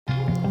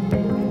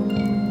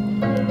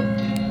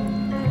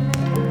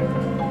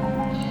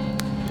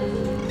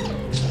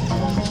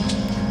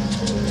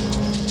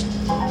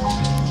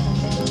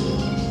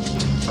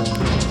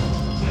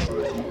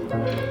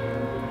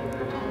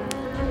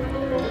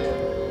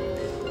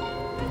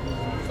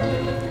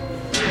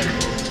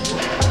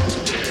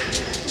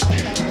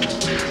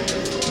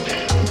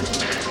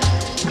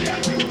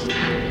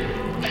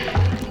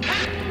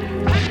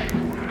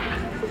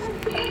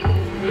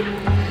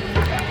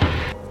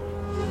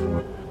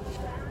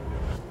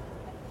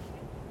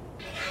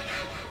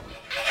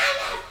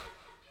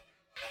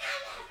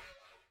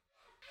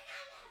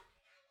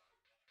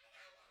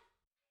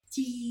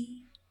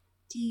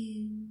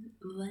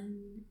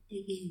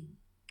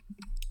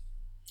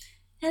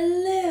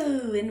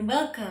and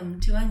welcome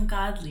to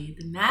Ungodly,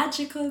 the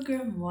magical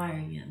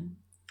Grimoire.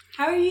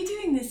 How are you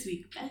doing this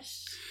week,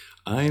 Besh?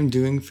 I'm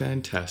doing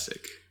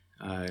fantastic.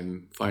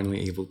 I'm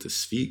finally able to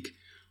speak.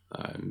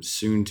 I'm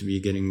soon to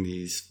be getting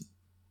these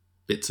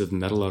bits of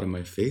metal out of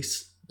my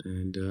face,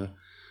 and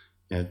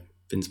I've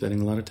been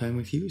spending a lot of time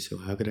with you, so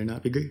how could I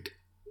not be great?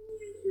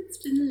 It's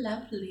been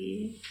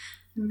lovely.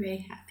 I'm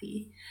very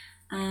happy.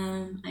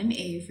 I'm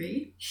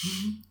Avery,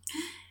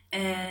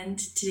 and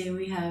today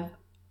we have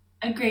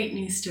a great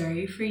news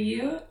story for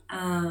you.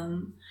 A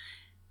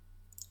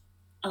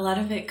lot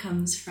of it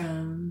comes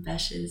from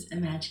Besh's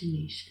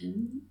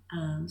imagination,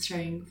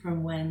 starting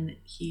from when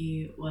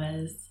he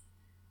was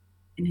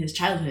in his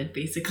childhood,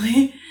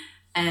 basically.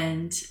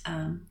 And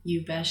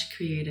you, Besh,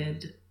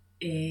 created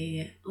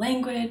a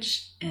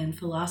language and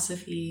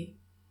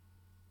philosophy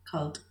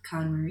called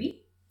KonMari.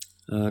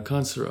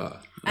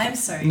 Kansura. I'm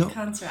sorry, No.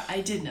 Kansura.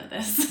 I did know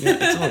this. Yeah,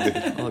 it's all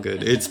good. All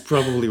good. It's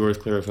probably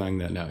worth clarifying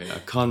that now. Yeah,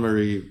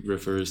 KonMari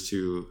refers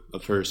to a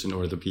person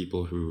or the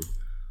people who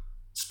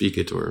speak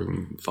it or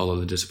follow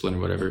the discipline or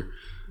whatever,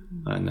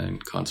 and then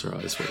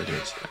Kansura is what it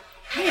is.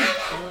 Very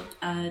cool.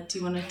 Do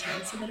you want to tell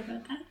us a bit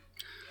about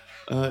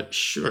that?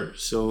 Sure.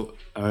 So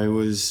I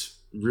was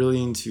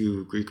really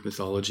into Greek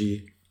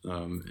mythology,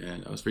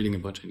 and I was reading a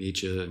bunch of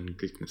Nietzsche and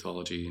Greek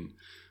mythology, and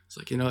it's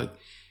like,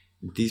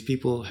 these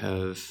people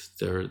have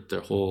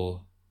their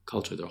whole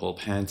culture, their whole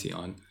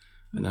pantheon,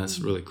 and that's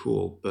really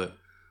cool. But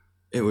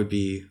it would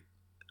be,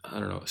 I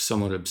don't know,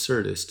 somewhat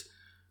absurdist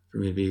for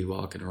me to be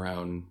walking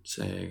around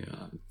saying,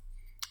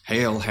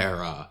 "Hail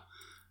Hera"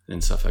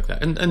 and stuff like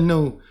that, and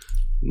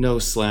no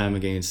slam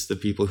against the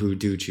people who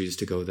do choose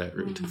to go that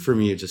route. For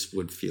me, it just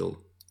would feel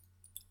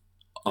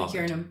Like odd.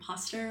 you're an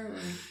imposter? Or...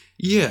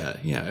 Yeah,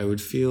 I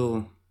would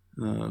feel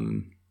I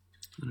don't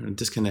know,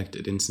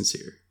 disconnected,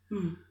 insincere.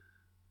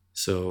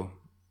 So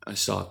I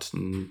stopped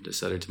and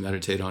decided to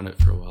meditate on it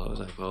for a while. I was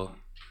like, well,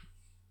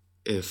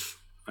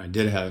 if I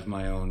did have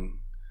my own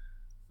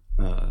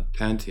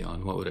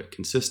pantheon, what would it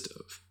consist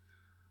of?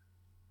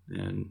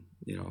 And,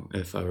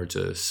 if I were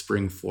to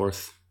spring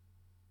forth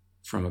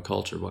from a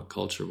culture, what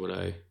culture would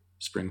I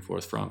spring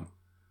forth from?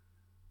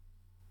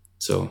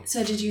 So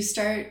did you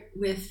start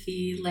with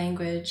the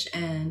language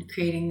and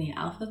creating the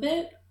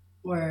alphabet,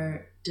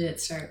 or did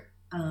it start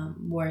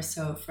more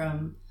so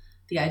from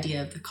the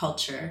idea of the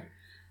culture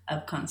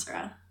of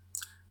Kansura?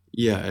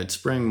 yeah, it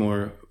sprang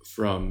more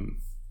from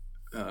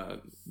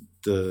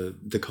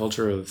the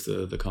culture of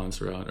the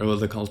Kansura, or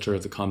the culture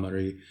of the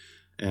KonMari,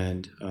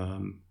 and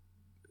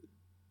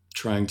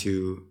trying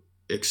to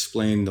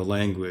explain the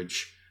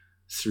language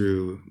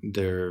through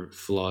their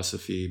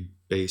philosophy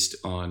based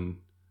on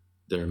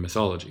their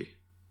mythology.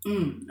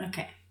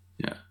 Okay.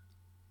 Yeah.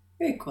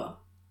 Very cool.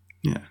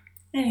 Yeah.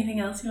 Anything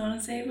else you want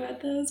to say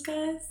about those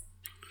guys?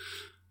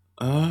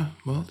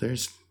 Well,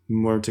 there's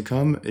more to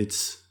come.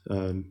 It's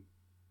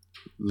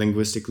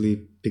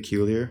linguistically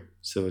peculiar,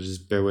 so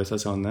just bear with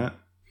us on that.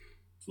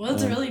 Well,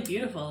 it's a really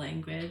beautiful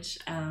language.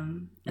 As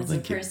a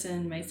thank you.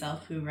 person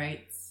myself who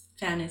writes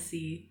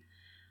fantasy,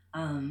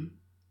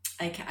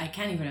 I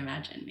can't even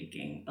imagine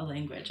making a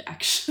language,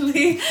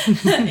 actually.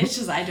 It's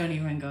just I don't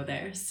even go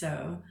there.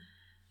 So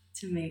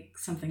to make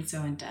something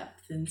so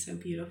in-depth and so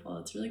beautiful,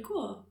 it's really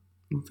cool.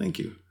 Well, thank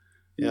you.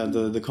 Yeah,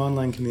 the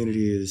Conlang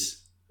community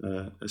is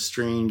a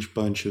strange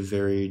bunch of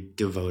very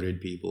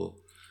devoted people.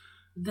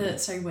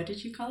 Sorry, what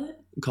did you call it?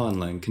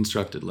 Conlang,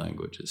 constructed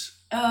languages.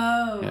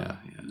 Oh. Yeah.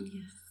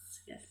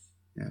 Yes.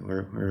 Yeah,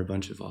 we're a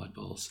bunch of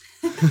oddballs.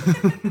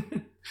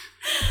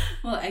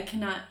 Well, I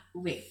cannot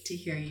wait to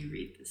hear you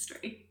read the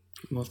story.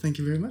 Well, thank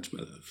you very much, my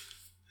love.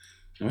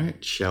 All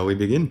right, shall we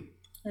begin?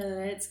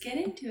 Let's get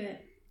into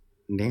it.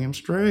 Damn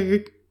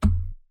straight.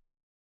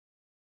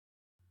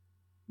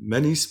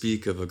 Many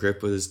speak of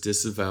Agrippa's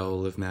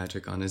disavowal of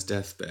magic on his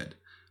deathbed,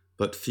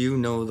 but few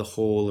know the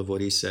whole of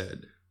what he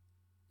said.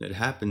 It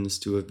happens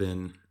to have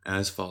been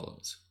as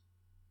follows.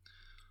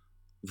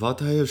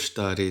 What I have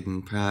studied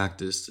and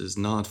practiced is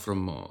not from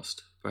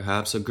most,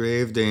 perhaps a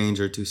grave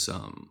danger to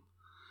some.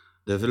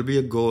 There will be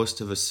a ghost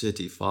of a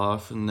city far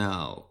from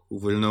now who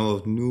will know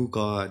of new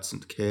gods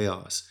and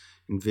chaos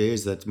in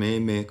ways that may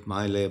make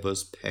my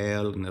labors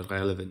pale and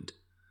irrelevant.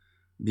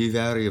 Be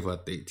wary of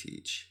what they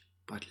teach,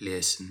 but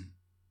listen.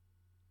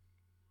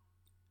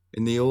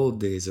 In the old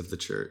days of the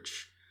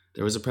church,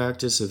 there was a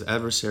practice of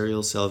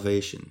adversarial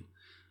salvation,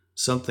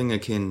 something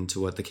akin to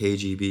what the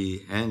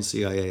KGB and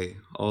CIA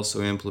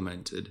also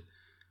implemented,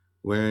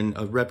 wherein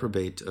a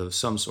reprobate of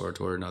some sort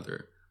or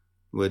another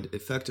would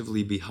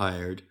effectively be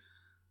hired,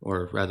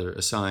 or rather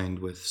assigned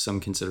with some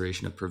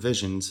consideration of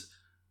provisions,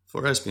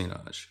 for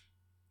espionage.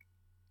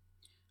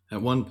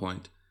 At one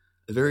point,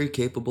 a very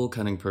capable,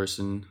 cunning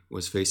person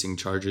was facing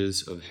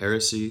charges of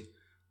heresy,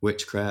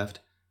 witchcraft,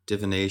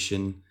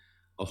 divination,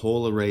 a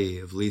whole array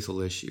of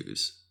lethal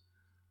issues.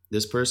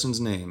 This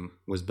person's name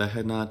was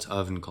Behenat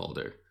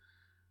Avenkalder,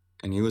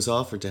 and he was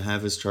offered to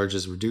have his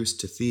charges reduced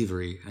to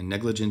thievery and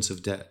negligence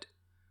of debt.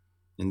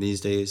 In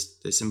these days,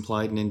 this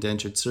implied an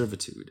indentured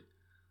servitude,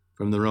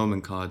 from the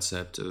Roman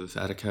concept of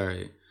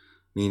atticare,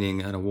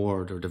 meaning an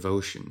award or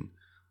devotion,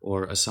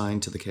 or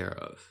assigned to the care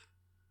of.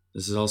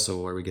 This is also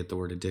where we get the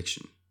word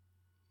addiction.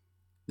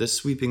 This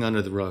sweeping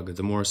under the rug of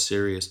the more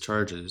serious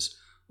charges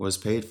was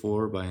paid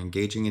for by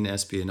engaging in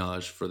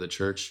espionage for the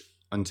church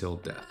until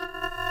death.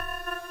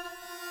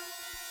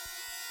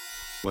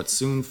 What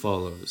soon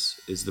follows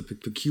is the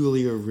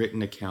peculiar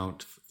written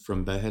account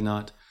from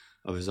Behenat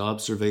of his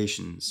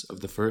observations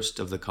of the first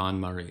of the Khan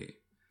Marie,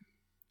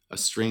 a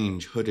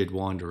strange hooded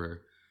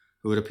wanderer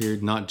who had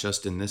appeared not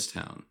just in this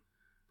town,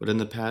 but in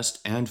the past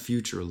and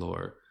future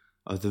lore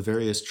of the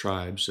various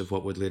tribes of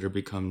what would later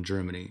become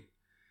Germany.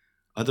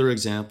 Other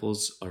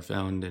examples are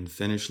found in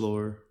Finnish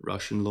lore,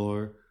 Russian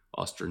lore,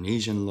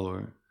 Austronesian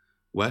lore,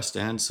 West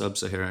and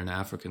Sub-Saharan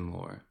African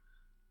lore,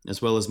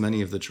 as well as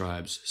many of the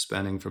tribes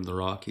spanning from the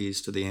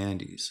Rockies to the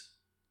Andes.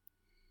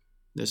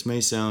 This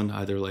may sound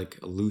either like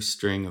a loose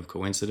string of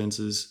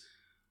coincidences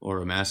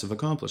or a massive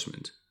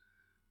accomplishment,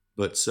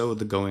 but so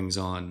the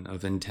goings-on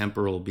of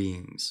intemporal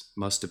beings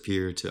must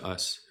appear to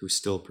us who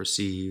still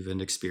perceive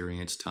and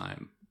experience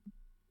time.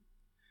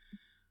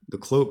 The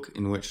cloak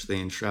in which they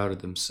enshrouded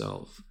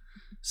themselves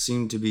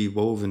seemed to be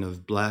woven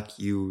of black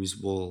ewes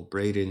wool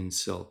braided in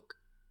silk,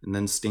 and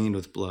then stained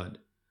with blood,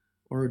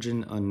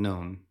 origin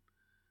unknown,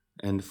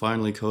 and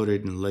finally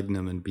coated in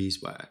lignum and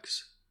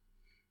beeswax.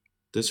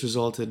 This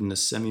resulted in a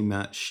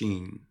semi-matte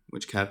sheen,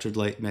 which captured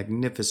light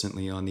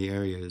magnificently on the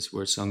areas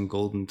where some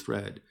golden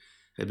thread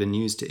had been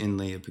used to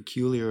inlay a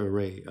peculiar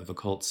array of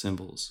occult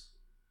symbols.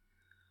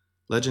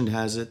 Legend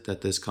has it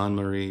that this Khan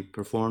Marie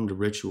performed a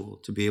ritual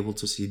to be able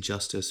to see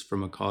justice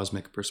from a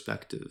cosmic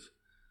perspective,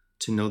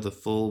 to know the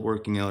full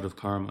working out of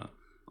karma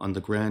on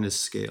the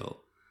grandest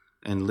scale,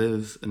 and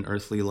live an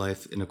earthly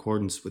life in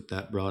accordance with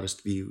that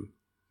broadest view.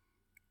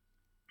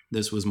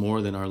 This was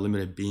more than our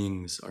limited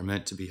beings are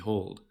meant to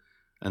behold,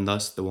 and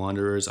thus the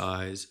wanderer's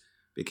eyes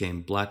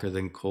became blacker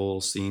than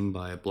coal seen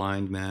by a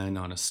blind man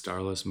on a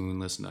starless,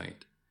 moonless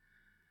night.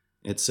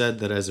 It's said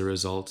that as a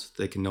result,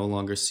 they can no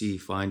longer see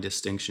fine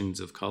distinctions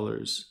of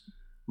colors,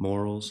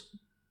 morals,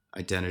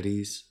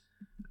 identities,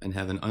 and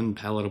have an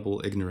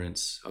unpalatable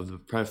ignorance of the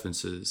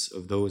preferences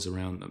of those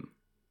around them.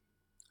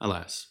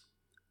 Alas,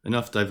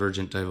 enough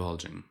divergent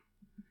divulging.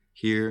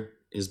 Here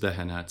is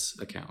Behenat's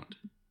account.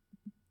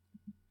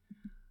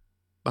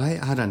 By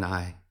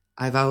Adonai,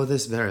 I vow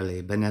this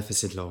verily,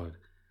 beneficent Lord.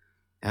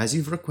 As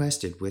you've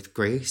requested, with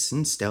grace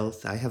and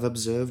stealth, I have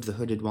observed the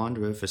hooded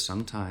wanderer for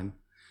some time,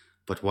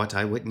 but what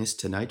I witnessed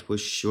tonight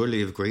was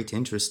surely of great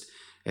interest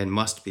and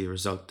must be a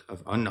result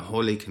of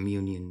unholy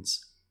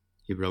communions,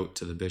 he wrote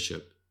to the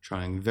bishop,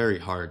 trying very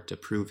hard to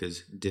prove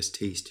his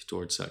distaste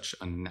toward such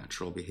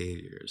unnatural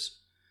behaviors.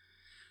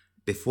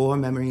 Before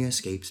memory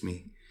escapes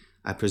me,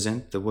 I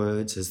present the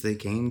words as they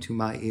came to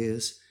my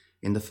ears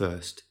in the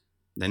first,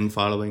 then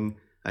following,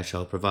 I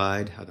shall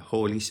provide how the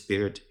Holy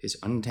Spirit is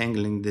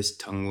untangling this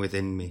tongue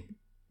within me.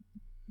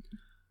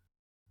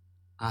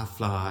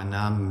 Afla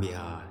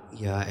nambia,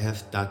 ya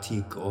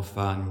eftatik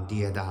ofan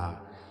diada,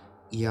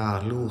 ya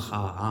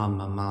luha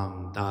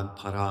amamam dag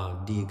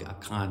para dig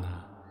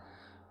akana,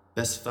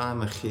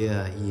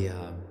 besfamachia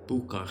ia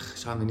bukach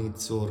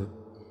shamanitsur,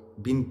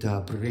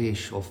 binta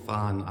bresh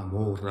ofan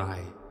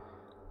amorai,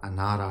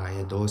 anara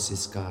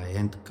edosiska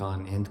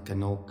entkan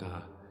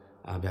entkanoka,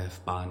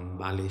 abefban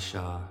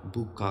balisha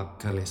buka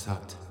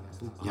kalesat,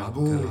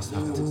 yabu,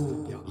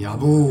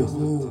 yabu,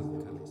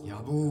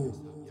 yabu,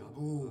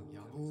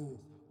 yabu.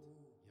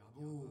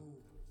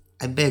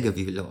 I beg of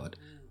you, Lord,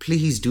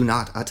 please do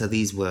not utter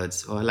these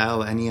words or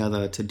allow any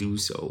other to do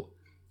so,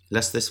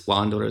 lest this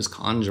wanderer's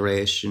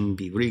conjuration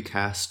be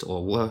recast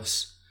or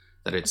worse,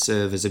 that it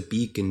serve as a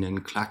beacon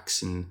and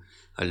klaxon,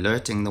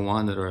 alerting the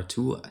wanderer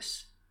to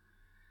us.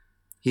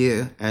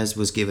 Here, as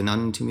was given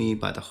unto me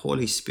by the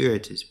Holy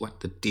Spirit, is what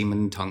the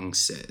demon tongue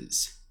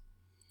says.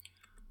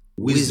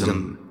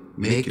 Wisdom,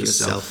 make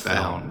yourself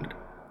found.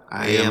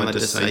 I am a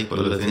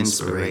disciple of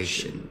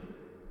inspiration.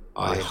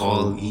 I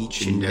haul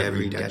each and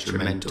every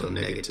detrimental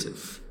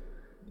negative.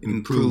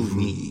 Improve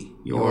me,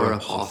 your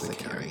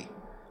apothecary.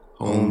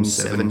 Home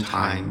 7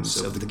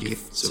 times of the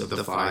gifts of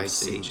the 5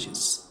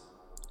 sages.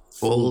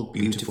 Full,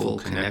 beautiful,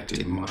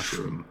 connected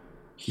mushroom.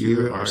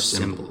 Here are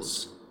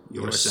symbols,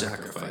 your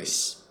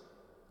sacrifice.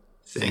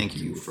 Thank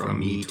you from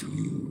me to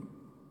you.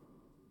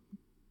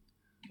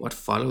 What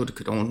followed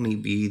could only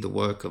be the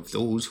work of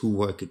those who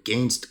work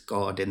against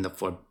God in the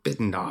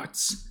forbidden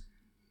arts,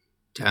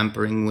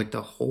 tampering with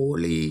the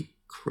holy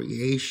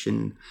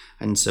creation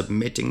and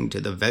submitting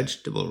to the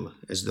vegetable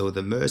as though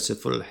the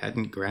merciful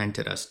hadn't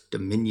granted us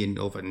dominion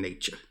over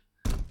nature.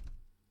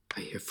 I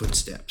hear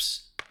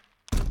footsteps.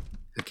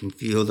 I can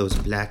feel those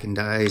blackened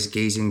eyes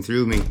gazing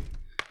through me.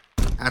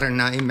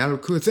 Adonai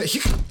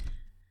Melkuth.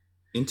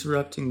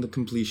 Interrupting the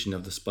completion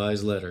of the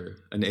spy's letter,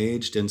 an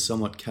aged and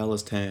somewhat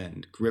calloused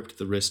hand gripped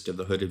the wrist of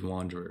the hooded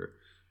wanderer,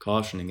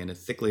 cautioning in a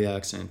thickly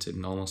accented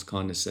and almost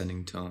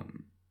condescending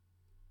tone.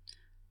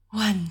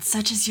 One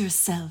such as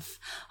yourself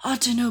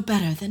ought to know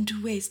better than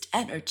to waste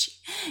energy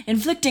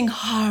inflicting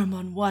harm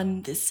on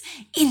one this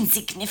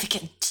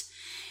insignificant.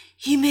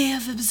 He may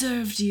have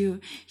observed you,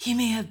 he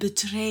may have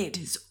betrayed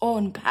his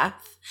own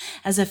path.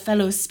 as a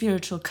fellow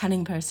spiritual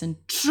cunning person,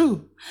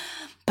 true.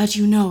 But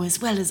you know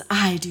as well as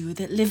I do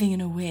that living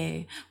in a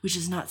way which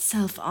is not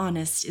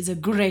self-honest is a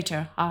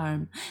greater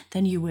harm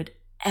than you would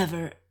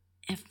ever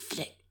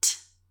inflict.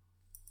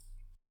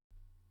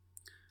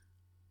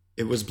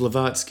 It was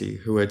Blavatsky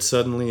who had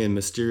suddenly and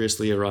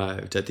mysteriously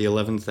arrived at the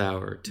 11th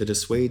hour to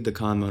dissuade the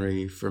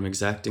Khamari from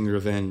exacting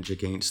revenge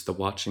against the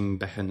watching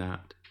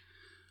Behenat.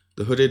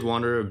 The hooded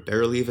wanderer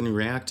barely even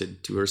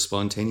reacted to her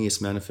spontaneous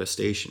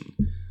manifestation,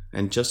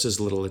 and just as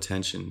little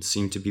attention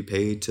seemed to be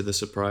paid to the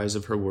surprise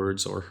of her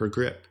words or her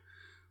grip,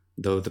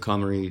 though the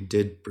Khamari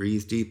did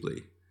breathe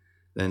deeply,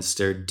 then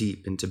stared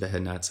deep into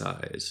Behenat's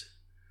eyes.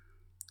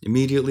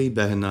 Immediately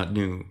Behenat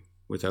knew,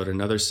 without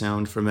another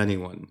sound from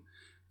anyone,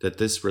 that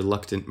this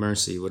reluctant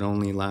mercy would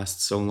only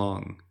last so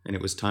long, and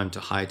it was time to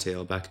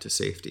hightail back to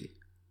safety.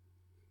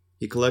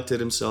 He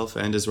collected himself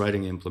and his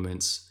writing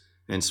implements,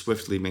 and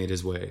swiftly made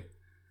his way,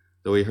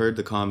 though he heard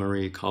the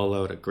Khamari call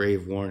out a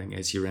grave warning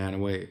as he ran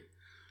away.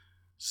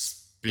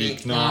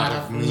 Speak not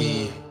of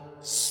me,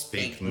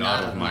 speak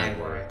not of my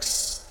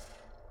works,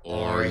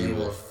 or you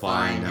will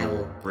find I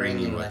will bring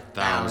you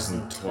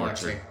 1,000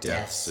 tortured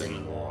deaths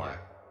in war.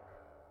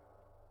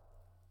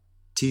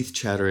 Teeth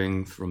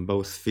chattering from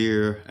both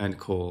fear and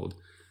cold,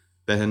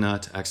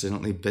 Behenat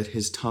accidentally bit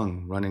his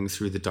tongue running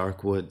through the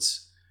dark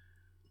woods.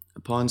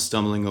 Upon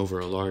stumbling over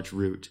a large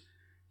root,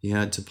 he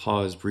had to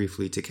pause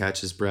briefly to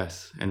catch his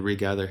breath and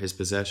regather his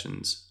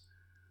possessions.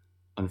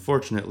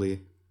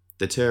 Unfortunately,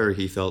 the terror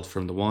he felt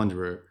from the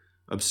wanderer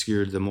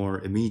obscured the more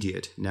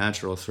immediate,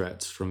 natural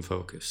threats from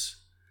focus.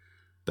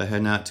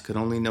 Behenat could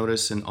only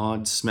notice an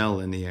odd smell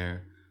in the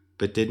air,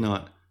 but did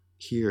not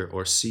hear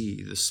or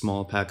see the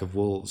small pack of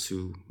wolves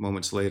who,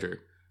 moments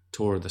later,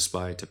 tore the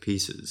spy to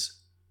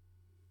pieces.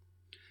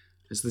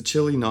 As the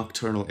chilly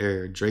nocturnal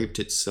air draped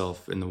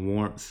itself in the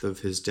warmth of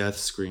his death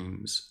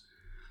screams,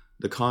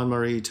 the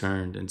Khamari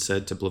turned and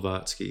said to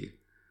Blavatsky,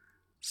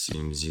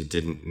 "Seems you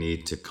didn't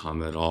need to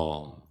come at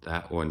all.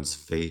 That one's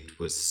fate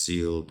was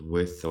sealed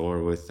with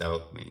or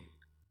without me."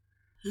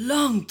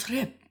 Long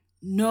trip,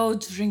 no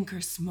drink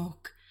or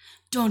smoke.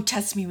 Don't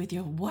test me with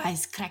your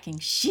wise-cracking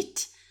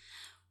shit.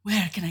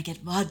 Where can I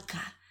get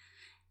vodka?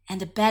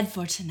 And a bed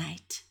for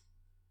tonight?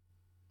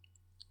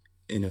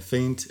 In a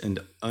faint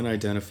and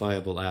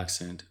unidentifiable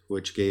accent,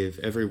 which gave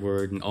every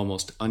word an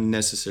almost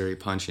unnecessary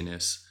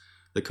punchiness,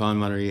 the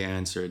Khamari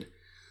answered,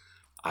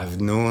 "I've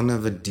known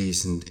of a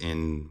decent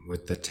inn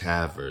with the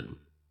tavern,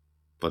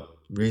 but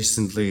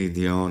recently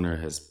the owner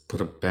has put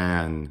a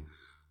ban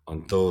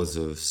on those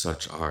of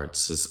such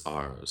arts as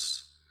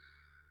ours.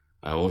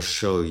 I will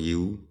show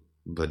you,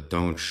 but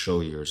don't show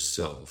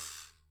yourself.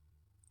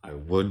 I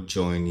would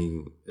join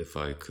you if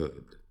I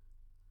could."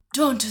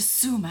 Don't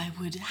assume I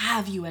would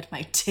have you at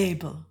my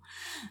table.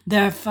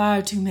 There are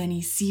far too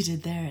many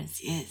seated there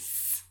as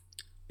is.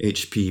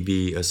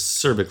 HPB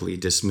acerbically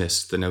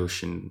dismissed the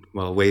notion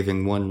while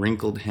waving one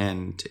wrinkled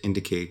hand to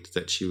indicate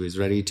that she was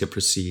ready to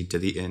proceed to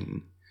the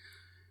inn.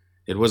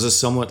 It was a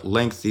somewhat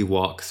lengthy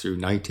walk through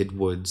nighted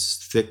woods,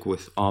 thick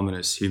with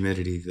ominous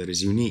humidity that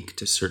is unique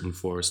to certain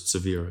forests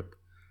of Europe.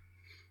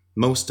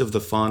 Most of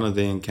the fauna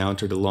they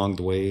encountered along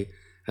the way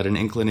had an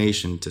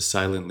inclination to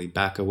silently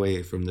back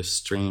away from this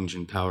strange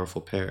and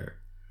powerful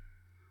pair.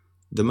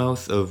 The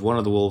mouth of one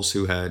of the wolves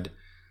who had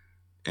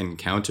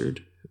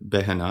encountered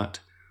Behenat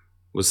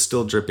was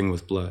still dripping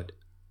with blood.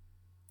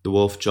 The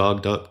wolf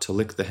jogged up to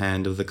lick the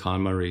hand of the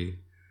Khamari,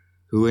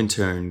 who in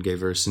turn gave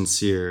her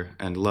sincere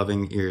and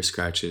loving ear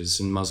scratches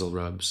and muzzle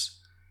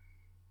rubs.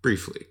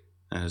 Briefly,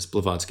 as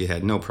Blavatsky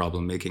had no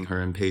problem making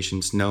her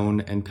impatience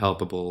known and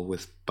palpable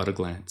with but a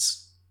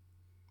glance.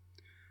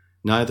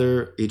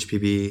 Neither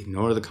HPB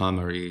nor the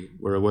Khamari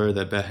were aware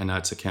that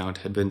Behenat's account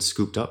had been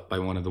scooped up by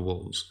one of the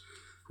wolves,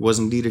 who was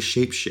indeed a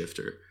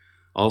shapeshifter,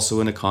 also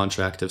in a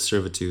contract of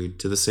servitude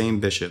to the same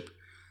bishop,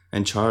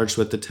 and charged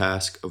with the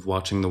task of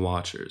watching the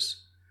watchers.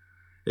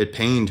 It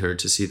pained her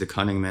to see the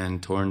cunning man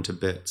torn to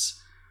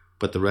bits,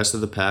 but the rest of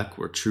the pack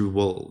were true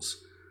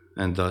wolves,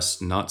 and thus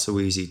not so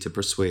easy to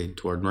persuade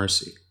toward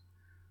mercy.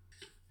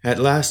 At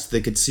last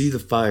they could see the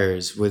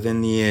fires within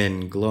the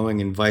inn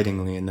glowing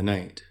invitingly in the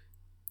night.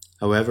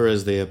 However,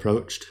 as they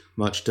approached,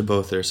 much to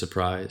both their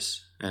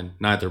surprise, and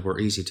neither were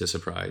easy to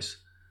surprise,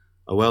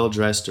 a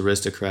well-dressed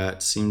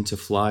aristocrat seemed to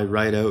fly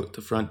right out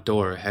the front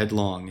door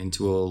headlong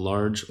into a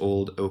large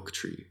old oak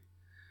tree.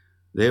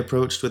 They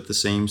approached with the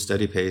same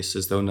steady pace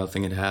as though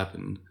nothing had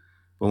happened,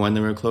 but when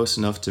they were close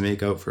enough to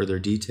make out further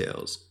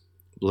details,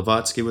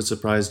 Blavatsky was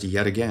surprised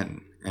yet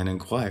again, and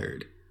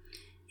inquired,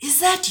 Is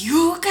that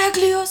you,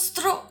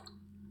 Cagliostro?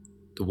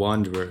 The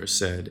wanderer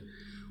said,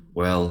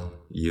 "Well,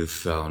 you've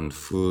found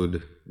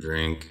food,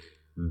 drink,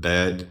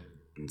 bed,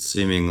 and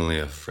seemingly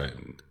a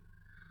friend.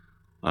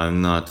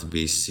 I'm not to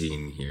be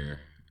seen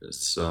here.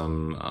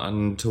 Some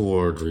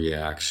untoward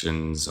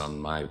reactions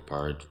on my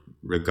part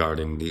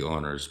regarding the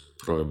owner's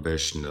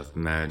prohibition of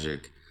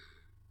magic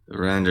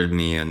rendered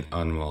me an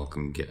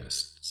unwelcome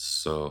guest,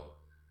 so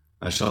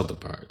I shall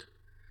depart.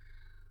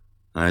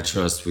 I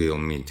trust we'll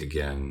meet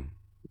again,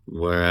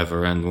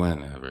 wherever and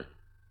whenever."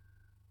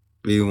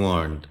 Be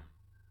warned,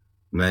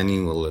 many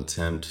will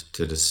attempt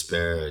to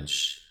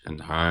disparage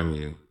and harm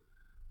you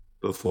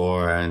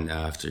before and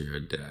after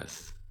your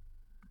death.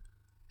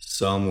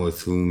 Some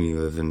with whom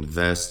you have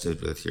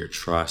invested with your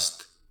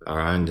trust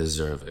are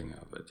undeserving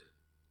of it.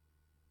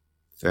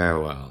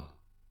 Farewell.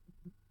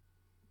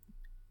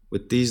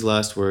 With these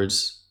last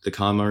words, the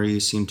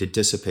Kamari seemed to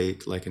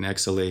dissipate like an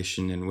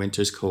exhalation in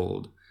winter's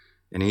cold,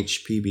 and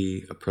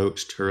HPB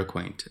approached her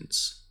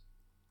acquaintance.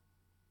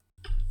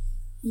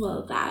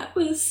 Well, that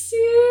was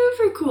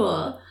super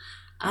cool.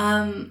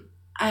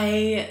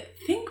 I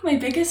think my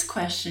biggest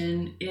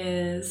question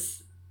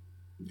is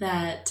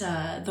that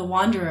the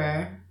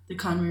Wanderer, the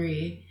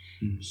Conmarie,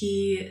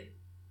 he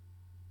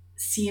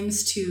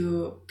seems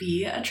to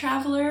be a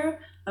traveler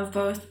of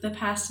both the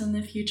past and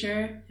the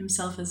future,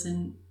 himself as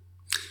an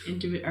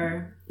individual,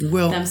 or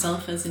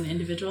themselves as an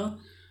individual.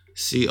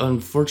 See,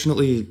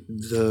 unfortunately,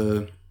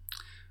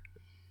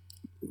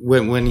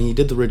 when he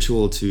did the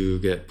ritual to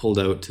get pulled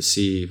out to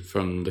see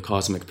from the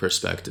cosmic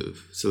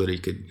perspective, so that he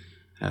could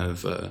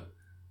have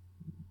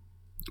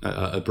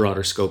a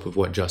broader scope of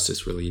what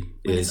justice really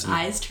When is. his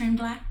eyes turn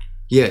black?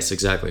 Yes,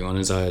 exactly. When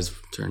his eyes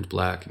turned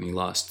black and he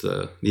lost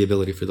the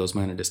ability for those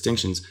minor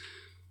distinctions,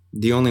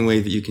 the only way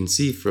that you can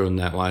see from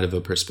that wide of a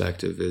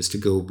perspective is to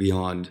go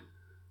beyond,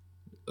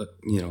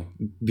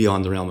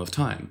 beyond the realm of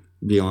time,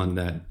 beyond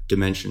that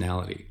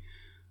dimensionality,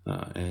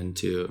 and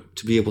to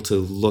be able to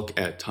look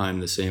at time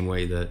the same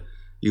way that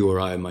you or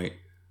I might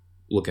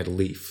look at a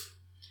leaf.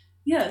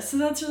 Yeah, so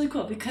that's really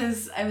cool,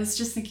 because I was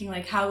just thinking,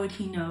 like, how would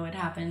he know it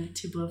happened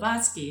to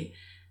Blavatsky?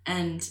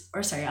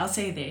 I'll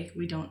say they.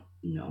 We don't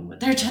know what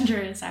their gender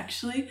is,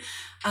 actually.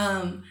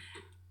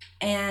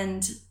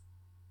 And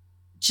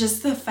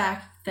just the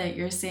fact that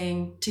you're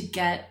saying to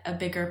get a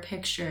bigger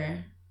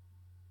picture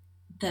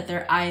that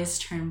their eyes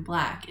turn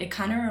black, it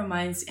kind of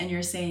reminds, and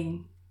you're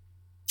saying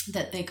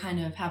that they kind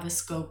of have a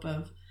scope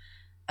of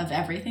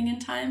everything in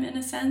time, in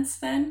a sense,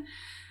 then.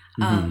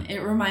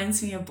 It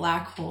reminds me of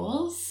black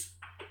holes.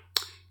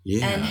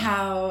 Yeah. And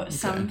how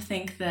some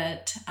think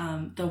that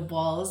the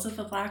walls of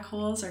the black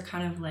holes are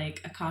kind of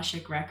like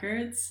Akashic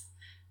records,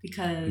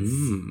 because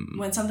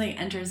when something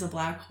enters a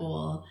black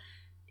hole,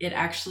 it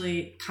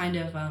actually kind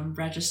of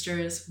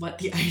registers what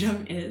the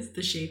item is,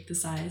 the shape, the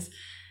size,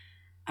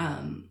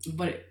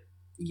 what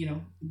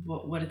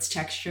its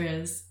texture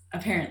is.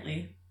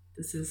 Apparently,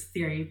 this is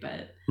theory,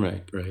 but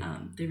right.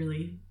 They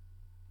really,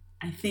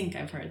 I think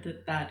I've heard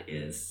that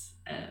is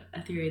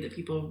a theory that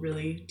people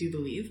really do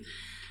believe.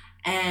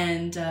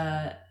 And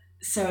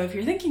so if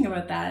you're thinking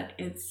about that,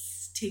 it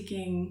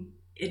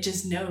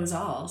just knows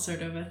all,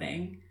 sort of a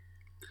thing.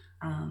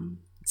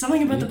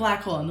 Something about the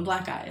black hole and the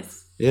black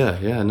eyes.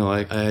 Yeah, no,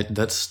 I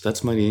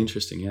that's mighty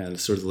interesting. Yeah,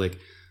 it's sort of like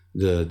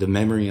the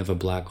memory of a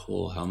black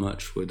hole. How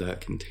much would that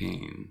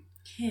contain?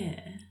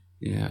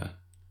 Yeah.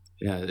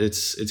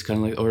 It's kind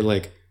of like, or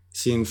like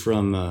seeing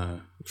from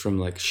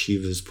like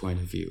Shiva's point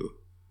of view.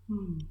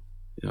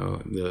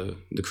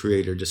 The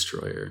creator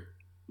destroyer.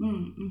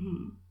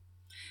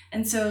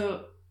 And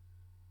so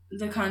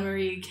the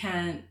Conmarie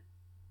can't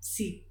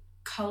see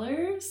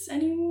colors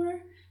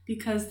anymore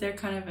because they're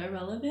kind of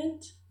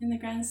irrelevant in the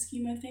grand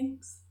scheme of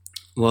things?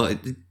 Well,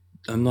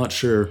 I'm not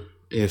sure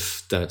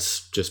if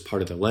that's just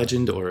part of the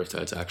legend or if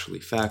that's actually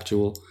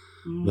factual.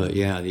 But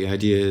yeah, the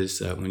idea is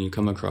that when you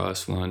come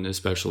across one,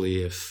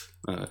 especially if,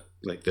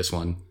 like this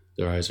one,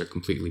 their eyes are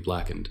completely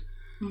blackened,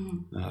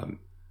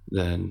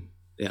 then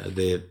yeah,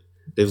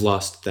 they've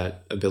lost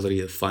that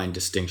ability of fine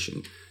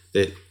distinction.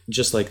 That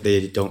just like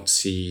they don't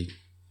see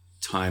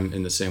time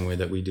in the same way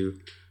that we do,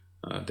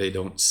 they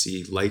don't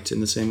see light in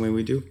the same way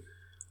we do.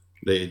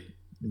 They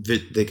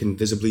can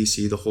visibly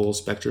see the whole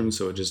spectrum,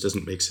 so it just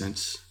doesn't make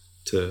sense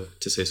to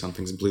say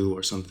something's blue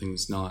or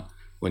something's not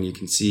when you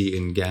can see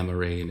in gamma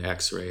ray and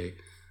X-ray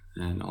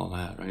and all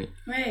that, right?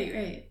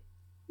 Right.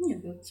 Yeah,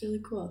 that's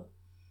really cool.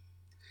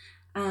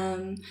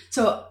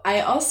 So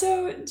I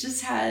also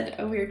just had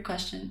a weird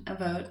question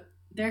about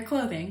their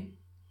clothing.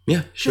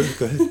 Yeah, sure,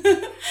 go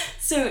ahead.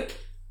 So,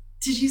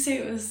 did you say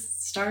it was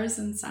stars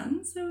and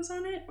suns that was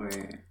on it, or?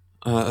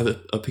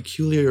 A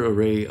peculiar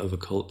array of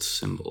occult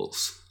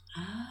symbols.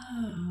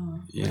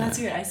 Oh, yeah. Well, that's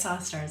weird. I saw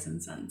stars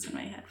and suns in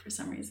my head for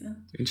some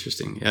reason.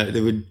 Interesting. Yeah,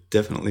 they would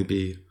definitely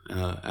be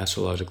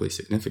astrologically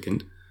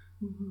significant.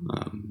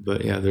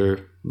 But yeah,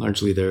 they're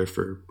largely there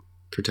for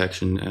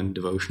protection and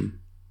devotion.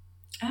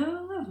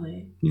 Oh,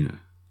 lovely. Yeah.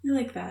 I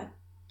like that.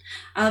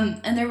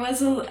 And there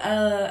was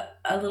a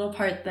little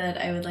part that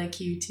I would like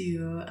you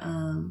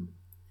to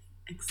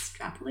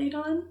extrapolate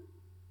on.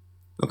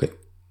 Okay.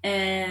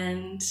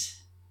 And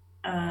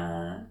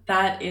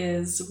that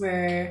is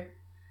where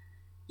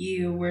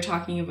you were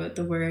talking about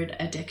the word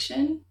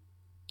addiction.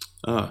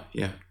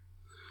 Yeah.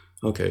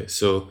 Okay,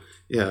 so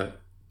yeah,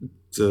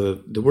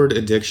 the word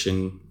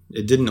addiction,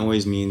 it didn't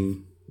always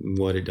mean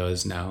what it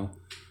does now.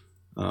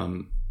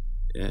 And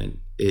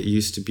it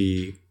used to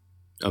be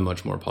a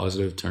much more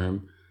positive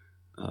term.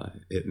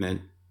 It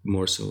meant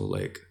more so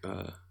like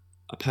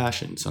a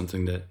passion,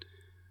 something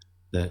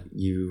that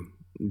you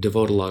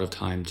devote a lot of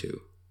time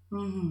to.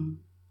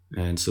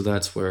 And so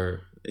that's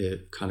where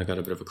it kind of got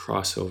a bit of a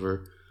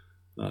crossover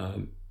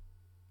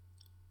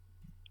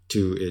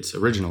to its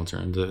original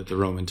term, the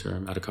Roman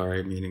term,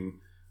 adhikare, meaning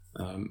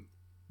an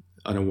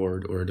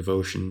award or a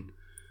devotion.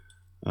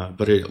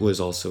 But it was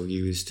also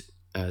used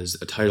as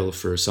a title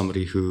for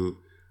somebody who,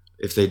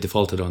 if they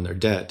defaulted on their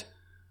debt,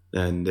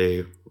 then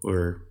they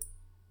were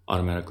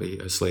automatically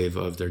a slave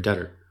of their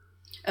debtor.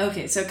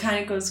 Okay, so it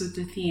kind of goes with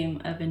the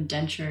theme of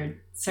indentured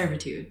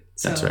servitude.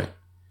 So That's right.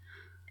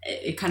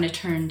 It kind of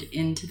turned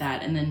into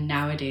that, and then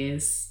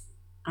nowadays,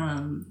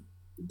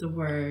 the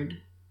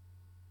word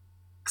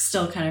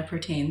still kind of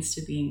pertains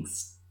to being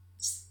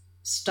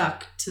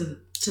stuck to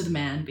the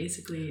man,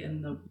 basically,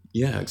 and the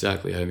Yeah,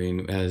 exactly. I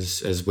mean,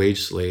 as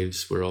wage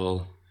slaves, we're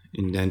all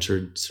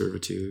indentured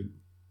servitude.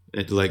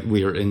 Like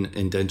we are in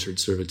indentured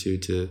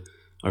servitude to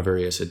our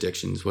various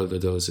addictions, whether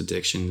those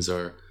addictions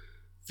are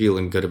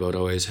feeling good about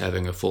always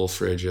having a full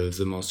fridge of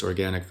the most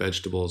organic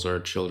vegetables our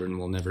children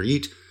will never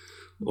eat,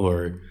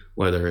 or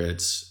whether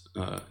it's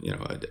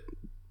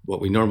what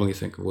we normally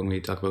think of when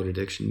we talk about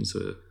addictions,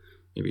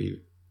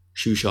 maybe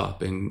shoe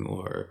shopping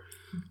or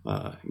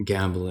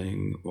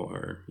gambling,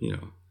 or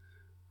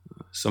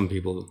some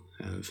people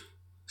have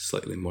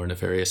slightly more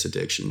nefarious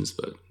addictions,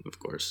 but of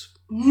course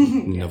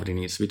nobody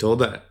needs to be told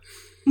that.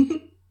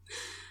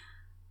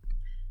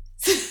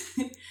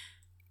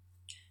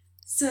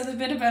 So the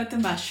bit about the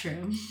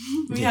mushroom,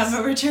 we Yes.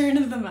 have a return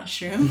of the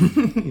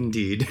mushroom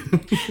Indeed.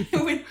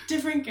 with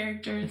different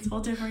characters, whole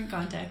different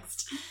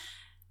context.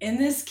 In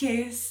this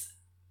case,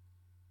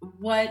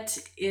 sorry.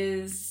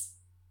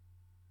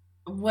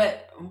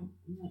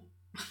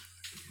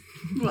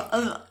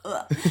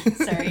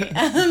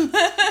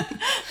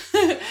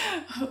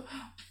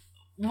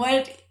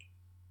 What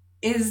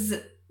is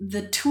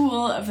the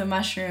tool of the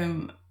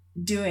mushroom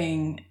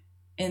doing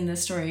in the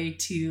story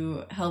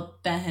to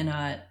help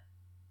Behenot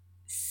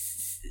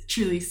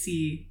truly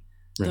see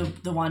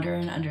Right. the wanderer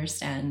and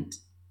understand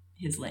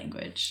his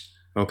language?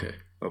 Okay.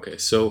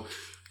 So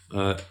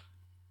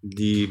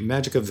the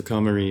magic of the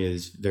Kamari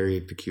is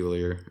very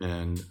peculiar,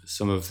 and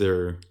some of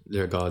their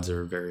gods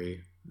are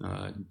very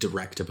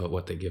direct about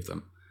what they give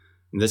them.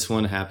 And this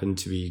one happened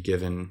to be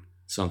given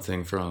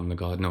something from the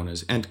god known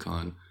as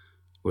Entcon,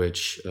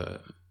 which,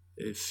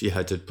 if you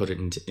had to put it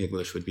into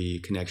English, would be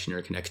connection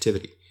or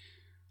connectivity.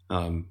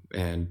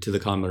 And to the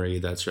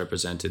Kamari, that's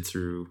represented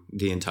through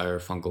the entire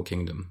fungal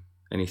kingdom.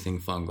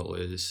 Anything fungal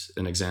is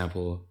an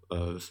example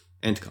of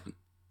Entcon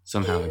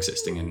somehow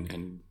existing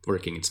and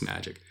working its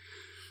magic.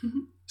 Mm-hmm.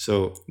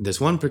 So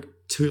this one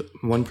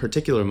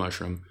particular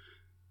mushroom,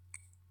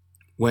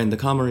 when the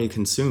Kamari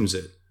consumes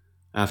it,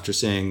 after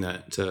saying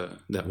that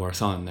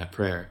Warthan, that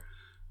prayer,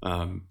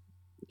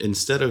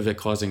 instead of it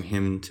causing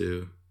him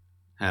to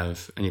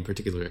have any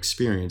particular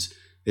experience,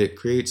 it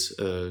creates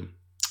a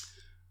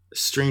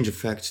strange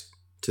effect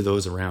to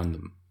those around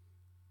them.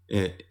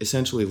 It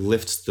essentially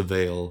lifts the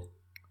veil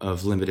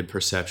of limited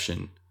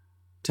perception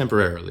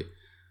temporarily,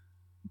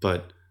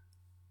 but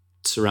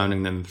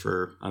surrounding them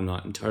for, I'm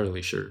not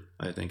entirely sure,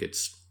 I think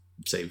it's,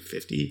 say,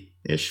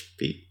 50-ish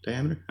feet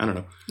diameter. I don't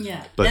know.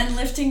 Yeah. But- and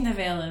lifting the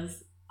veil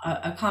is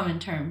a common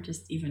term,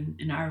 just even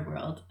in our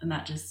world. And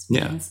that just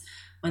means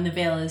when the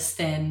veil is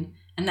thin,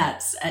 and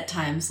that's at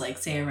times like,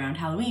 say, around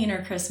Halloween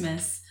or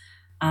Christmas,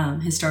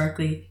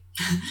 historically,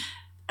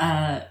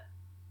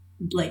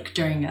 like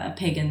during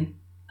pagan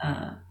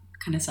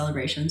kind of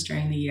celebrations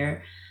during the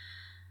year.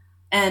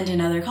 And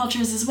in other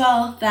cultures as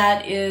well,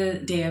 that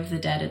is Day of the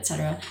Dead,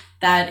 etc.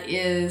 That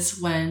is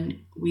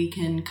when we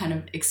can kind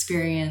of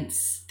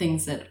experience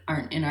things that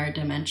aren't in our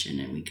dimension,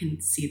 and we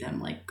can see them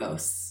like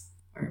ghosts.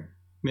 Or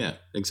Yeah,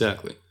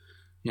 exactly.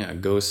 Yeah,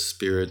 ghosts,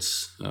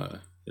 spirits,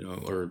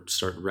 or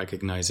start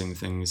recognizing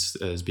things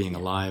as being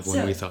alive when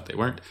So- we thought they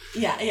weren't.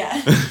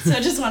 yeah. So I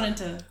just wanted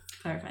to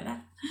clarify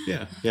that.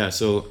 Yeah.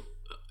 So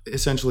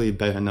essentially,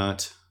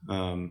 Behenot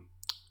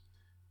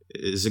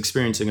is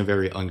experiencing a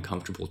very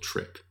uncomfortable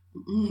trip.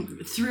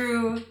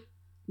 Through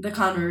the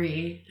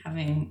Connery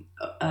having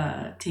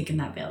taken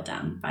that veil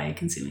down by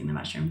consuming the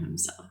mushroom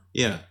himself.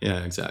 Yeah,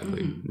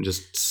 exactly.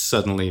 Just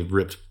suddenly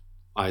ripped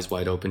eyes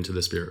wide open to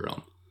the spirit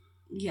realm.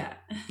 Yeah.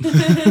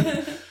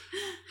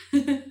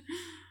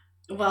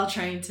 While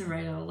trying to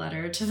write a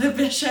letter to the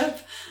bishop,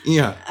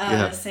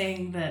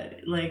 saying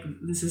that like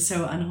this is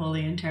so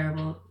unholy and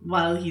terrible,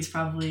 while he's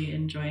probably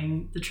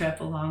enjoying the trip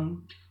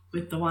along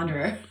with the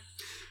wanderer.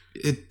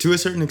 To a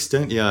certain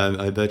extent, yeah,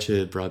 I bet you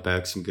it brought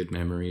back some good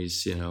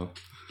memories,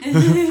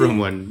 from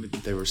when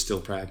they were still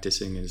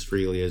practicing as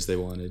freely as they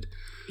wanted.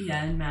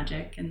 Yeah, and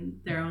magic and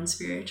their own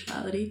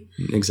spirituality.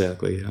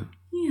 Exactly, yeah.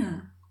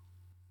 Yeah.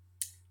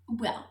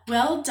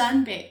 Well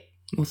done, babe.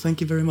 Well, thank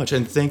you very much.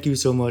 And thank you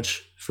so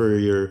much for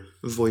your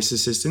voice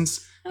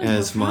assistance, Oh,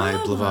 as no my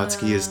problem.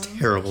 Blavatsky is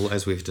terrible,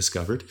 as we've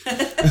discovered.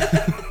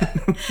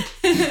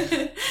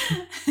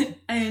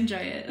 I enjoy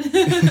it.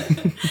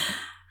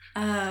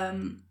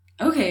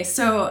 Okay,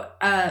 so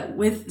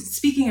with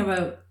speaking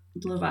about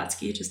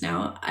Blavatsky just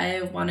now,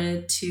 I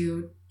wanted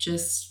to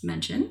just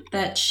mention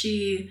that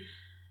she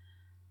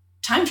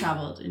time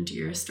traveled into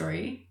your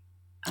story.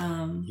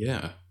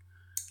 Yeah.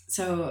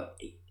 so,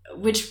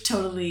 which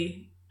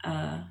totally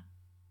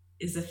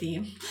is a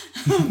theme.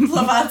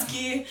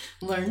 Blavatsky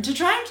learned to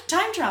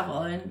time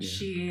travel, and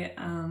she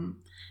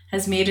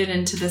has made it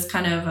into this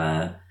kind of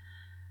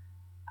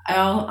I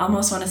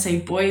almost want to say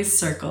boys'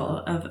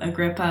 circle of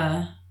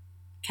Agrippa,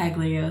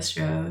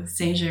 Cagliostro,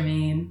 Saint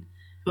Germain,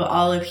 who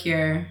all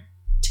appear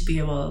to be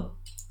able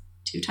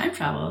to time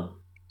travel.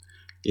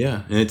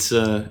 Yeah, and it's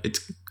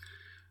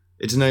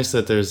nice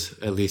that there's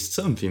at least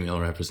some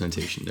female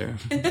representation there.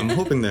 I'm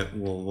hoping that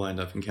we'll wind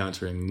up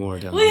encountering more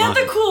down the line. We have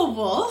the cool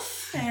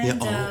wolf,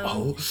 and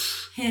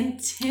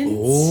hint,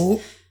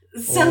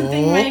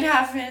 something might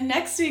happen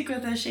next week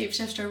with a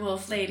shapeshifter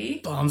wolf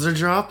lady. Bombs are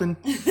dropping.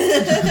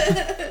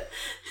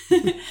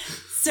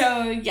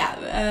 So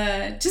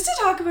yeah, just to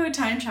talk about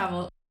time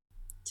travel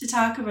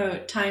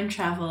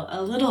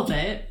a little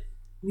bit.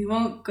 We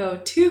won't go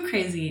too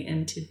crazy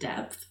into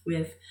depth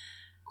with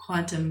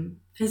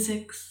quantum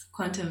physics,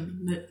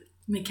 quantum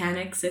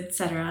mechanics,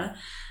 etc.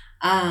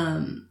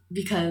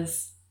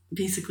 Because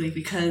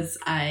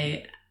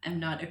I am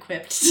not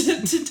equipped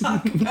to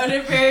talk about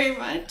it very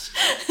much.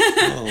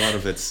 Well, a lot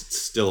of it's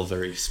still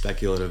very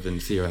speculative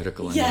and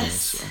theoretical. Anyway,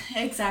 yes,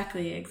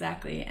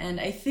 exactly. And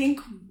I think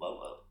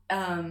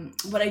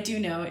what I do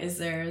know is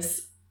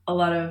there's a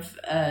lot of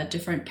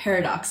different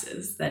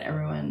paradoxes that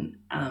everyone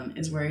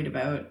is worried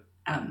about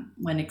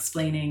when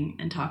explaining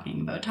and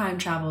talking about time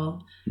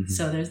travel. Mm-hmm.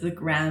 So there's the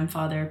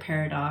grandfather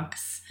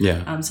paradox.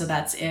 Yeah. So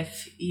that's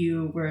if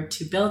you were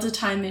to build a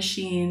time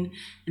machine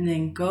and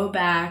then go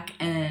back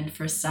and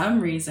for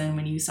some reason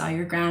when you saw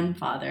your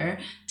grandfather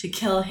to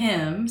kill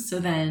him, so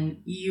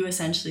then you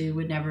essentially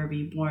would never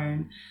be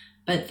born.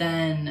 But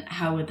then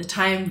how would the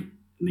time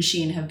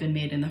machine have been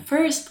made in the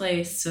first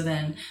place? So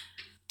then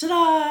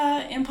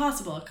ta-da,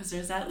 impossible, because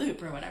there's that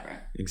loop or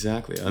whatever.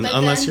 Exactly.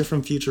 Unless you're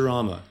from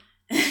Futurama.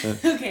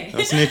 Okay. That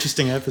was an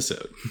interesting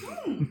episode.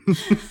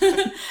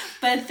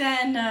 But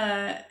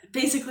then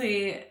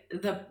basically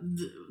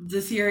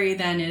the theory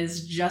then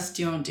is just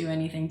don't do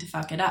anything to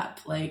fuck it up.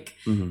 Like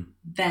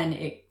then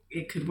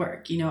it could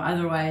work.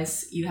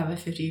 Otherwise you have a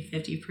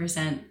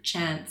 50%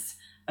 chance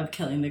of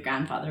killing the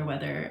grandfather,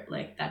 whether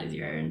like that is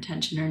your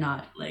intention or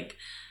not. Like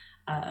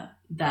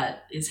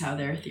that is how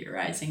they're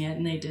theorizing it.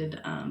 And they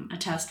did a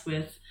test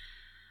with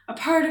a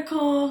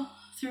particle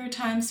through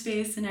time,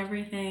 space, and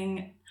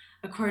everything,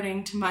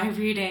 according to my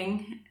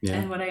reading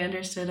and what I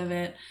understood of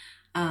it.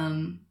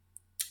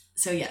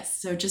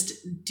 So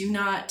just do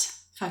not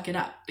fuck it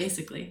up,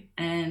 basically.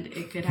 And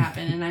it could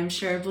happen. And I'm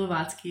sure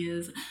Blavatsky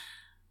is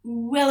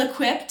well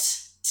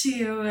equipped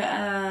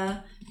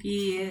to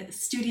be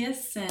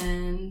studious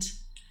and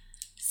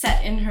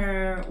set in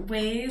her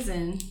ways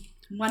and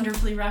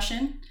wonderfully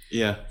Russian.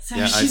 Yeah. So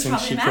yeah, she's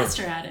probably a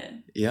master at it.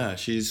 Yeah,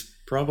 she's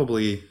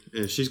probably,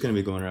 if she's going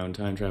to be going around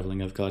time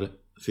traveling, I've got a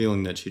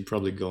feeling that she'd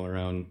probably go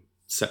around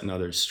setting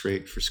others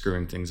straight for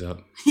screwing things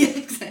up. Yeah,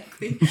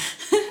 exactly.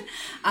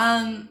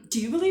 Do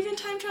you believe in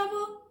time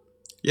travel?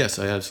 Yes,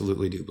 I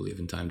absolutely do believe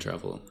in time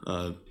travel.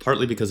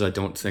 Partly because I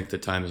don't think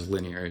that time is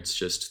linear. It's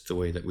just the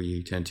way that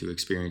we tend to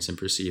experience and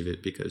perceive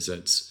it, because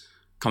that's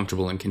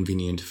comfortable and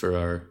convenient for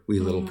our wee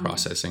little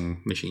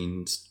processing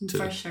machines.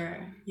 For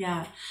sure,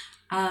 yeah.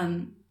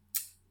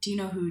 Do you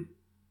know who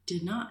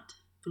did not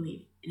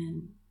believe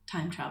in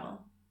time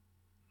travel?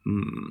 I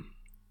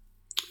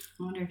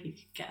wonder if you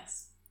could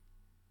guess.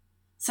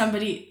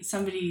 Somebody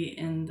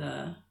in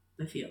the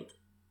field.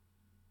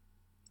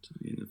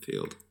 Somebody in the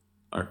field.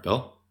 Art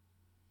Bell?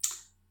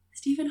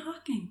 Stephen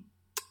Hawking.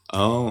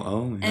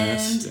 Oh,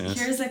 yes. And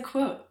here's a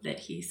quote that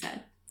he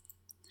said.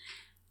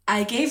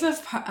 I gave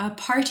a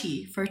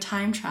party for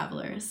time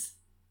travelers,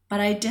 but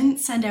I didn't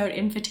send out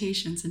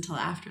invitations until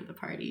after the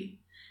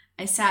party.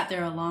 I sat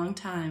there a long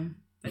time,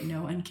 but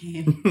no one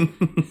came.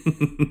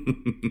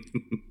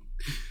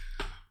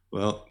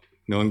 Well,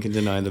 no one can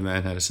deny the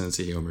man had a sense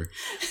of humor.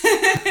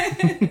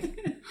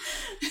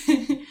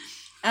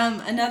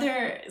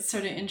 Another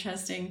sort of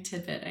interesting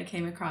tidbit I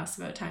came across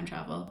about time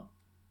travel,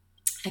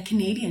 a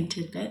Canadian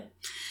tidbit,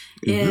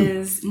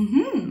 is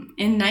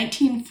in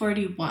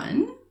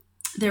 1941,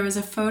 there was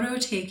a photo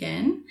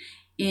taken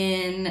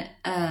in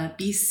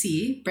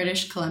BC,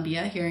 British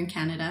Columbia, here in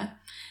Canada,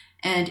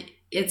 and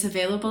it's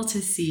available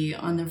to see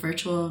on the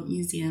Virtual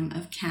Museum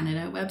of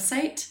Canada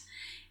website.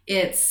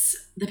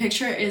 The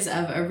picture is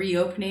of a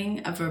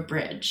reopening of a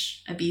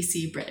bridge, a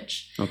BC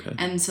bridge. Okay.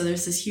 And so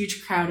there's this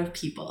huge crowd of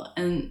people,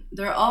 and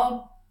they're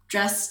all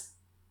dressed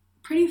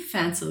pretty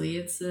fancily.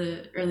 It's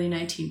the early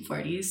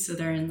 1940s, so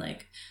they're in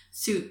like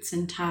suits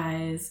and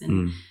ties,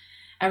 and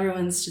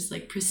everyone's just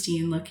like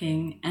pristine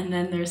looking. And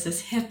then there's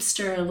this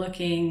hipster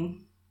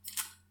looking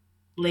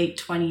late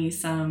 20s,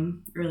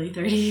 some early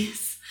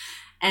 30s.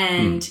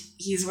 And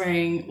he's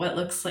wearing what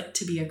looks like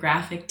to be a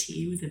graphic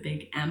tee with a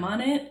big M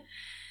on it.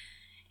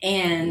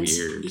 And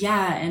weird.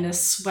 Yeah, and a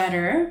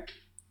sweater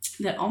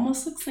that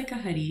almost looks like a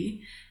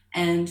hoodie.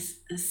 and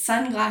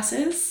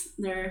sunglasses.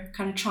 They're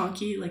kind of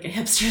chonky, like a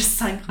hipster's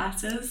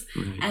sunglasses.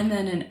 Right. And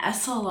then an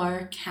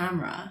SLR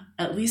camera,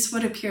 at least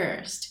what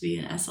appears to be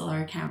an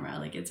SLR camera.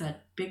 Like it's a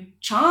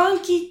big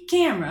chonky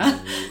camera.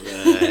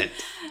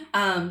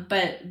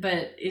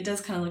 But it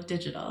does kind of look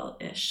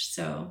digital-ish.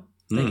 So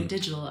it's like a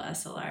digital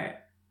SLR.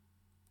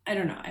 I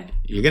don't know.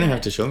 You're going to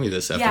have to show me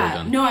this after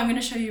we're done. No, I'm going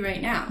to show you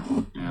right now.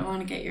 I want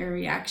to get your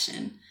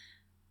reaction.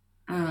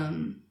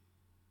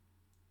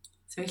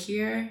 So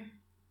here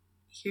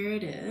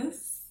it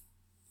is.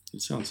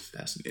 It sounds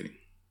fascinating.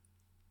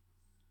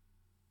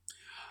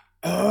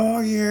 Oh,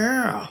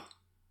 yeah.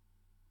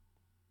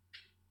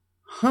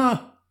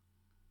 Huh.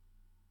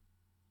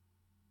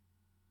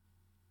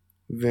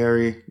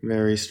 Very,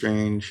 very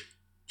strange.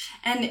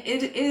 And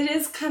it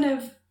is kind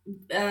of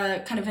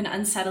an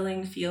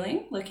unsettling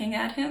feeling looking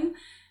at him,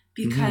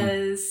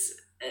 because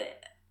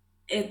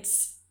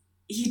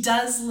he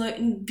does look,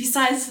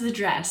 besides the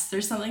dress,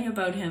 there's something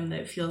about him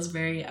that feels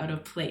very out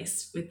of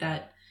place with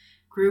that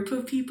group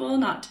of people.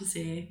 Not to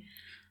say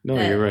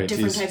that you're right.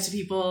 different types of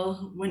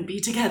people wouldn't be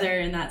together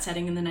in that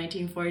setting in the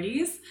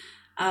 1940s,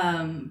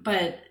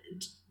 but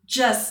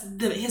just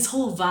his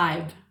whole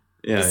vibe,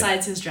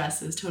 besides his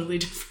dress, is totally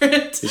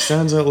different. He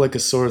stands out like a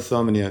sore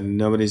thumb, and yet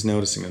nobody's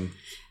noticing him.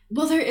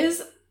 Well,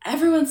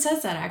 everyone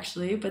says that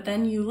actually, but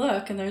then you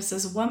look and there's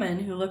this woman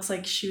who looks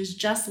like she was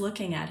just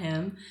looking at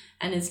him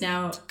and is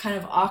now kind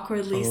of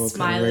awkwardly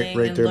smiling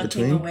right and there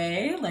looking between?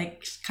 away,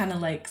 like kind of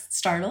like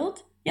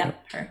startled. Yeah,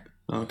 her.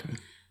 Okay.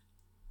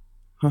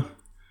 Huh.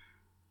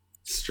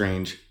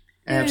 Strange.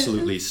 Yeah,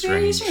 Absolutely it's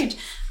very strange.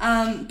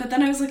 But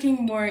then I was looking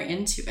more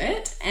into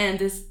it, and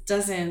this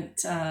doesn't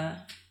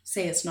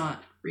say it's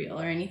not real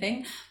or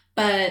anything,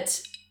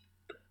 but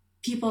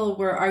people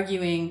were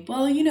arguing,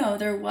 well,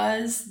 there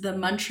was the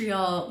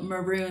Montreal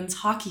Maroons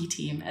hockey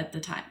team at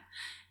the time,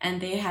 and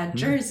they had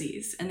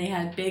jerseys and they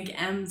had big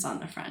M's on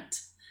the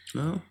front.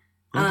 Oh,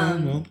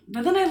 okay,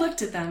 but then I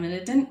looked at them and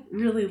it didn't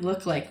really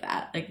look like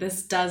that. Like,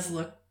 this does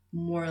look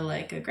more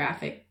like a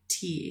graphic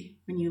tee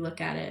when you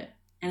look at it,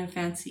 and a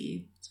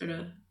fancy sort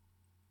of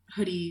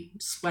hoodie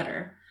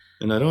sweater.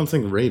 And I don't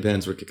think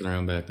Ray-Bans were kicking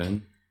around back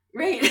then.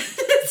 Right.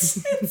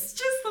 It's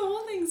just the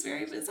whole thing's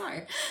very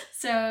bizarre.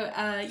 So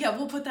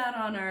we'll put that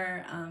on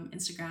our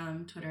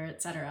Instagram, Twitter,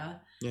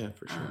 etc. Yeah,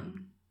 for sure.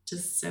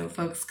 Just so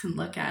folks can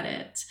look at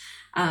it.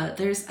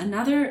 There's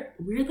another,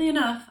 weirdly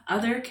enough,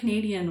 other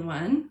Canadian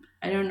one.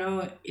 I don't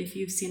know if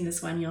you've seen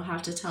this one. You'll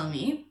have to tell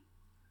me.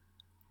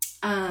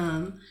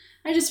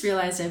 I just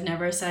realized I've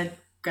never said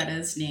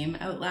Greta's name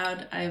out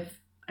loud. I've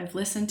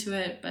listened to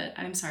it, but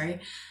I'm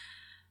sorry.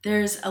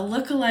 There's a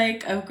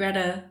lookalike of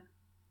Greta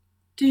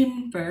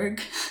Thunberg.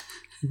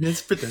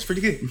 That's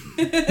pretty good.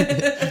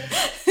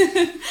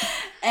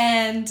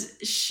 And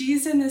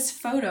she's in this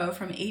photo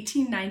from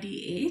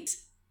 1898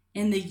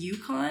 in the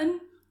Yukon,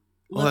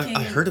 looking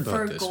I heard about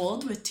for this.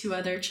 gold with two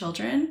other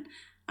children,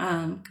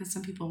 because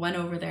some people went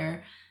over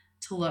there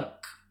to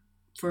look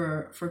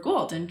for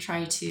gold and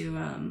try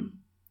to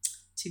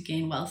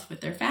gain wealth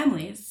with their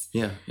families.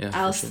 Yeah.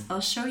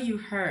 I'll show you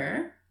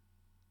her.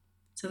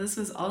 So this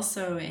was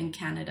also in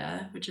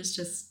Canada, which is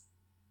just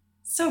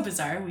so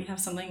bizarre. We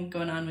have something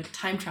going on with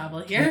time travel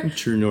here.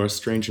 True North,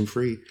 strange and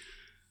free.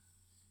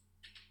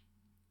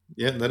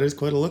 Yeah, that is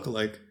quite a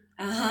lookalike.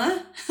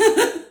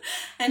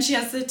 And she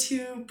has the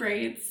two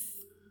braids.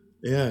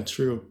 Yeah,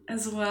 true.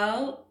 As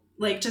well.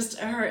 Like, just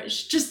her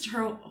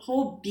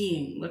whole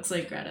being looks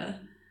like Greta.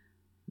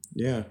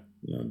 Yeah,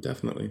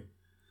 definitely.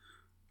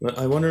 But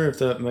I wonder if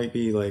that might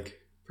be like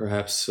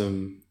perhaps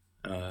some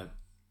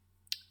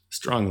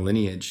strong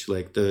lineage.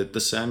 Like the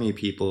Sami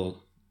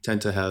people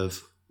tend to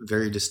have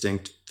very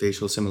distinct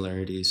facial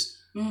similarities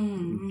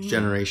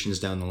generations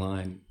down the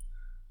line.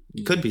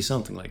 It could be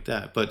something like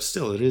that, but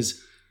still, it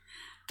is.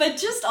 But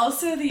just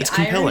also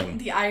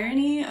the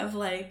irony of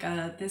like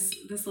this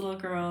little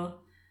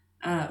girl.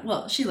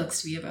 Well, she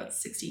looks to be about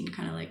 16,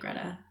 kind of like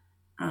Greta.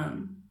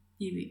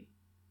 Maybe,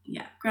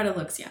 yeah, Greta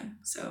looks young,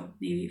 so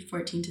maybe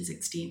 14 to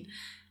 16.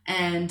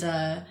 And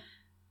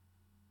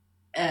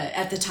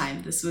at the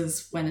time, this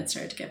was when it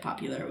started to get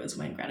popular, was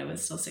when Greta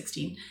was still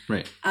 16.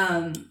 Right.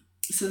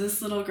 So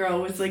this little girl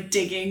was like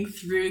digging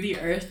through the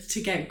earth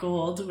to get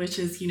gold, which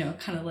is,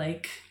 kind of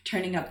like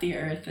turning up the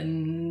earth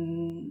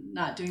and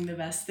not doing the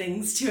best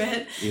things to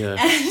it. Yeah.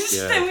 And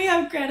then we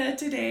have Greta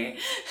today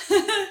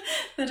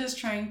that is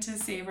trying to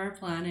save our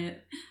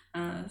planet.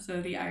 So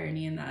the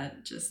irony in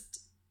that,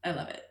 I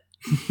love it.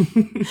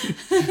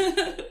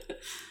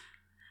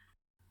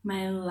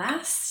 My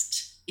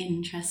last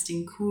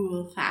interesting,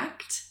 cool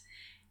fact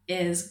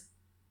is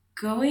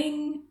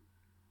going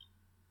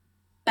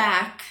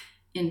back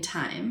in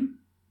time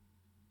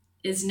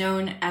is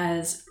known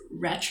as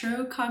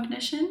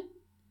retrocognition,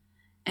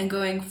 and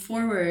going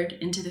forward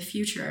into the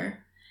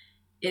future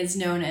is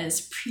known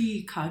as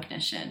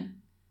precognition.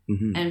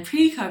 Mm-hmm. And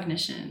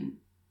precognition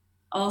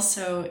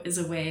also is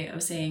a way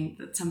of saying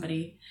that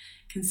somebody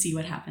can see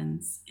what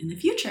happens in the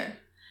future.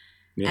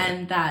 Yeah.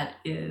 And that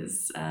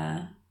is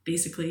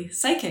basically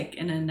psychic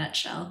in a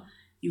nutshell.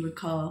 You would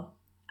call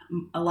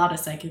a lot of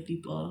psychic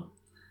people,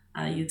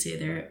 you'd say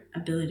their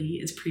ability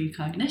is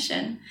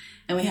precognition.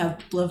 And we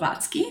have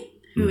Blavatsky,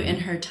 who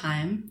in her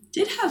time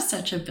did have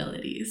such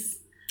abilities.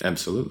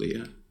 Absolutely,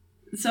 yeah.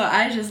 So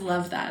I just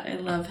love that. I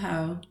love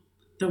how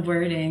the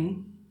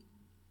wording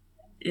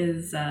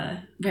is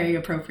very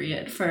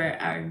appropriate for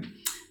our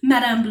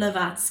Madame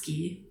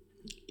Blavatsky.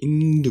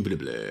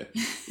 Indubitably.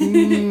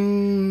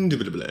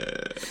 Indubitably.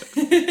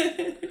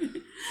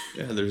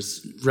 Yeah,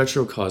 there's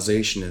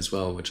retrocausation as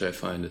well, which I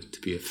find it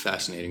to be a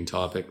fascinating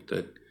topic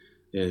that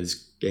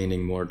is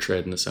gaining more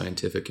tread in the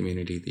scientific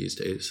community these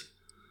days.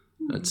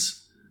 That's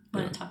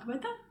Want to talk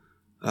about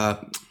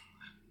that?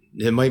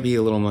 It might be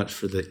a little much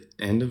for the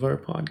end of our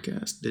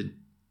podcast,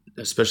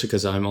 especially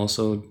because I'm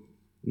also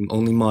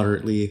only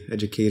moderately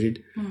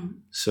educated.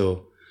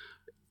 So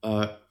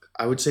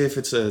I would say if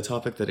it's a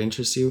topic that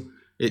interests you,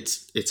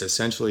 it's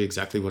essentially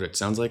exactly what it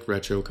sounds like,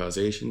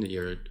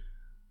 retrocausation.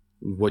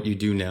 What you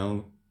do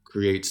now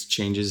creates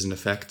changes and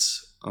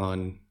effects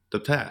on the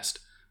past.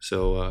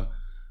 So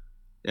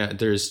yeah,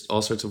 there's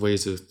all sorts of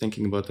ways of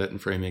thinking about that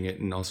and framing it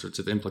and all sorts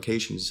of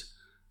implications.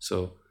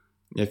 So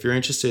if you're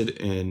interested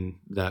in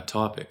that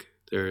topic,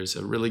 there's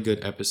a really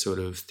good episode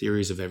of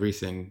Theories of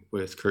Everything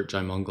with Kurt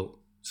Jaimungal.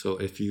 So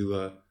if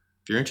you're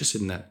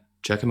interested in that,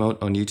 check him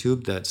out on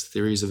YouTube. That's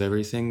Theories of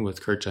Everything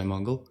with Kurt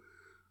Jaimungal.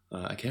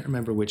 I can't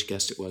remember which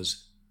guest it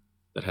was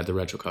that had the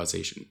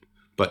retrocausation,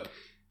 but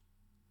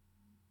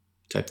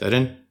type that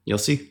in, you'll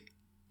see.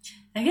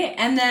 Okay,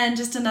 and then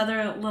just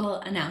another little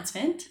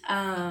announcement.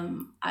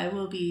 I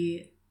will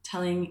be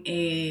telling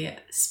a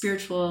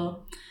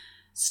spiritual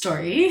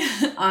story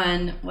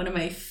on one of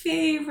my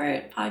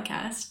favorite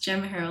podcasts,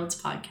 Jim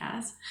Harold's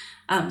podcast.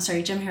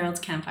 Jim Harold's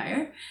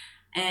Campfire.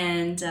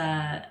 And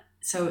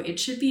so it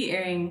should be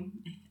airing,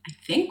 I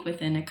think,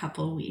 within a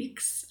couple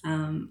weeks.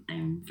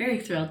 I'm very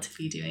thrilled to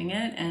be doing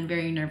it and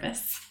very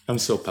nervous. I'm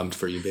so pumped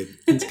for you, babe.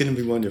 It's going to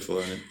be wonderful.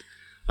 And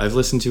I've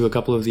listened to a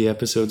couple of the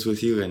episodes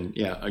with you, and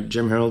yeah,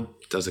 Jim Harold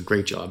does a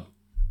great job.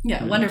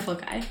 Yeah, wonderful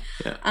guy.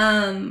 Yeah.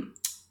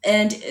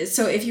 And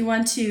so if you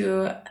want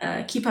to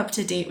keep up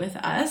to date with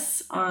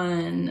us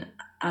on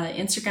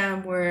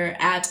Instagram, we're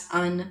at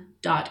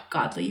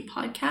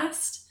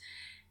un.godlypodcast.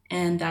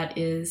 And that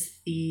is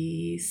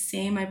the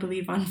same, I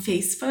believe, on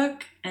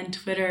Facebook. And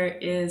Twitter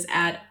is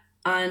at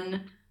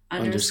 _godly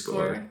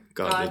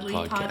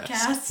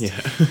podcast.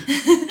 Yeah.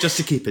 Just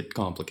to keep it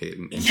complicated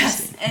and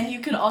interesting. Yes. And you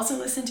could also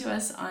listen to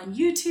us on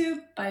YouTube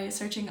by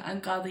searching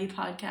Ungodly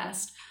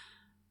Podcast.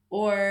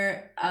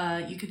 Or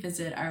you could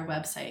visit our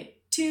website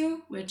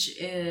too, which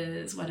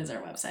is, what is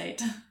our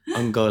website?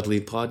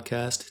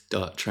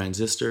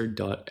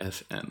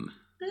 ungodlypodcast.transistor.fm.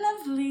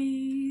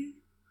 Lovely.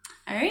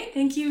 All right,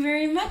 thank you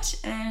very much,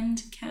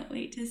 and can't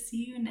wait to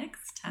see you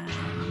next time.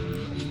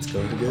 It's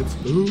going to get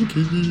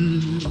spooky.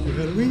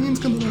 Halloween's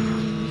coming up.